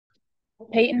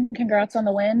Peyton, congrats on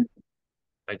the win.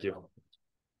 Thank you.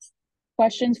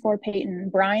 Questions for Peyton.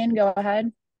 Brian, go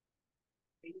ahead.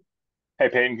 Hey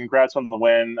Peyton, congrats on the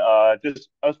win. Just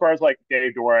as far as like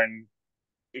Dave Doran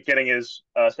getting his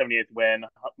 78th win,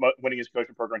 winning his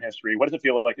coaching program in history, what does it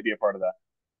feel like to be a part of that?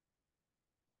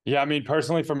 Yeah, I mean,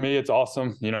 personally for me, it's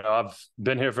awesome. I've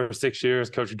been here for 6 years.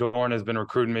 Coach Dorn has been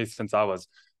recruiting me since I was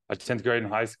a 10th grade in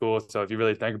high school. So if you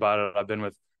really think about it, I've been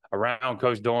with around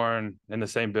Coach Dorn in the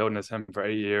same building as him for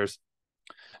 8 years.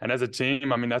 And as a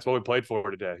team, I mean, that's what we played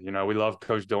for today. We love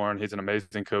Coach Dorn. He's an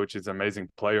amazing coach. He's an amazing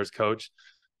players coach.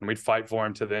 And we'd fight for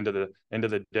him to the end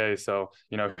of the day. So,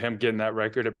 him getting that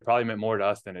record, it probably meant more to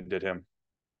us than it did him.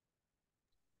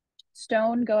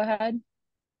 Stone, go ahead.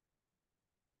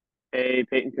 Hey,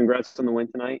 Peyton, congrats on the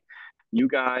win tonight. You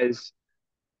guys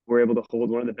were able to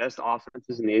hold one of the best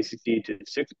offenses in the ACC to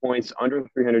 6 points, under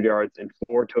 300 yards, and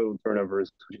four total turnovers,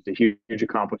 which is a huge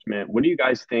accomplishment. What do you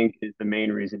guys think is the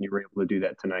main reason you were able to do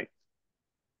that tonight?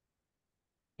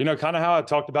 Kind of how I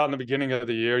talked about in the beginning of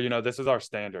the year, this is our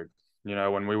standard.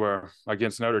 When we were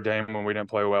against Notre Dame, when we didn't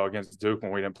play well, against Duke,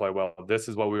 when we didn't play well, this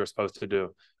is what we were supposed to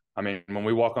do. I mean, when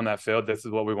we walk on that field, this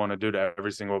is what we want to do to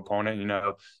every single opponent.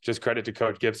 Just credit to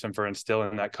Coach Gibson for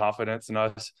instilling that confidence in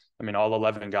us. I mean, all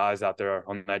 11 guys out there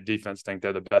on that defense think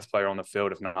they're the best player on the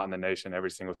field, if not in the nation,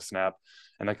 every single snap.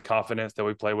 And the confidence that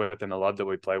we play with and the love that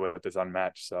we play with is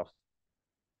unmatched. So,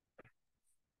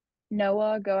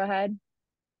 Noah, go ahead.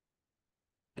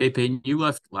 Hey Peyton, you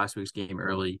left last week's game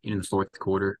early in the fourth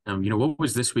quarter. What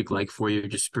was this week like for you,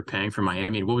 just preparing for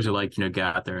Miami? What was it like, get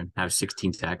out there and have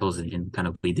 16 tackles and kind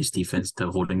of lead this defense to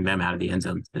holding them out of the end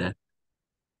zone today?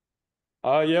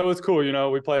 Yeah, it was cool.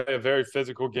 We play a very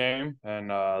physical game, and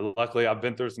luckily I've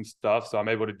been through some stuff, so I'm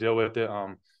able to deal with it.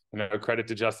 Credit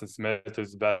to Justin Smith,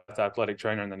 who's the best athletic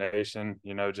trainer in the nation.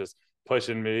 Just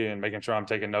pushing me and making sure I'm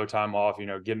taking no time off.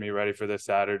 Getting me ready for this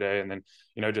Saturday, and then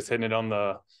just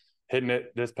hitting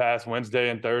it this past Wednesday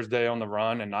and Thursday on the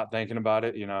run and not thinking about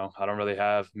it. I don't really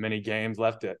have many games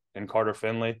left in Carter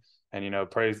Finley, and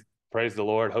praise the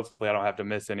Lord. Hopefully, I don't have to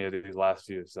miss any of these last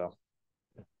few. So.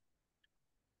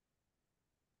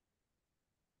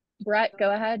 Brett, go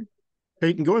ahead.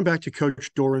 Peyton, going back to Coach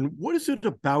Doran, what is it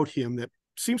about him that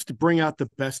seems to bring out the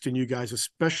best in you guys,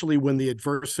 especially when the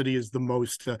adversity is the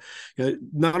most,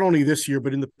 not only this year,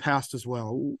 but in the past as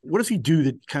well? What does he do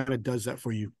that kind of does that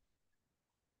for you?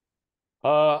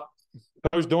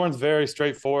 Coach Dorn's very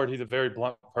straightforward. He's a very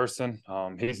blunt person.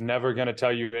 He's never going to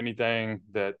tell you anything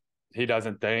that he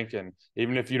doesn't think. And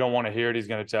even if you don't want to hear it, he's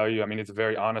going to tell you. I mean, he's a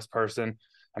very honest person.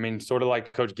 I mean, sort of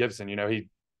like Coach Gibson,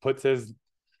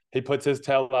 he puts his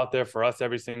tail out there for us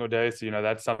every single day. So,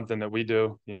 that's something that we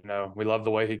do. We love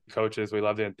the way he coaches. We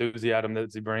love the enthusiasm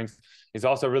that he brings. He's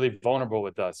also really vulnerable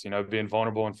with us. Being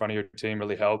vulnerable in front of your team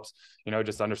really helps.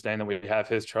 Just understand that we have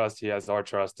his trust. He has our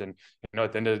trust. And,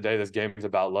 at the end of the day, this game is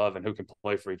about love and who can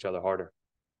play for each other harder.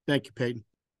 Thank you, Peyton.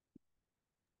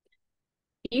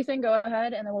 Ethan, go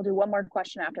ahead, and then we'll do one more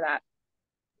question after that.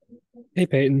 Hey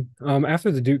Peyton,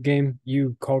 after the Duke game,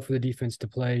 you called for the defense to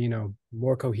play,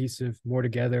 more cohesive, more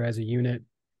together as a unit.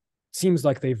 Seems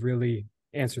like they've really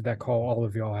answered that call. All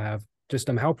of y'all have. Just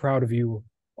how proud of you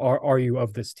are you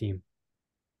of this team?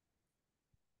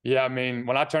 Yeah, I mean,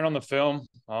 when I turn on the film,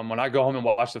 when I go home and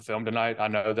watch the film tonight, I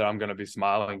know that I'm going to be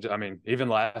smiling. I mean, even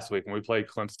last week when we played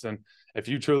Clemson, if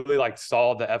you truly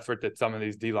saw the effort that some of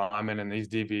these D linemen and these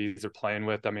DBs are playing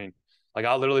with, I mean,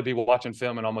 I'll literally be watching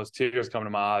film and almost tears come to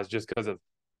my eyes just because of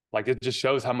it just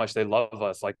shows how much they love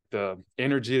us. The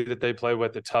energy that they play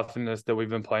with, the toughness that we've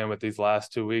been playing with these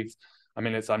last 2 weeks. I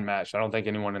mean, it's unmatched. I don't think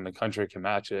anyone in the country can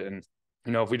match it. And,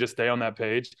 if we just stay on that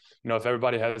page, if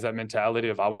everybody has that mentality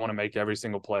of I want to make every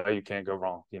single play, you can't go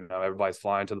wrong. Everybody's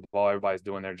flying to the ball, everybody's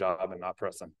doing their job and not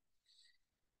pressing.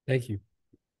 Thank you.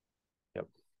 Yep.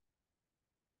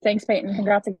 Thanks, Peyton.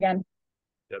 Congrats again.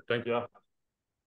 Yep. Thank you.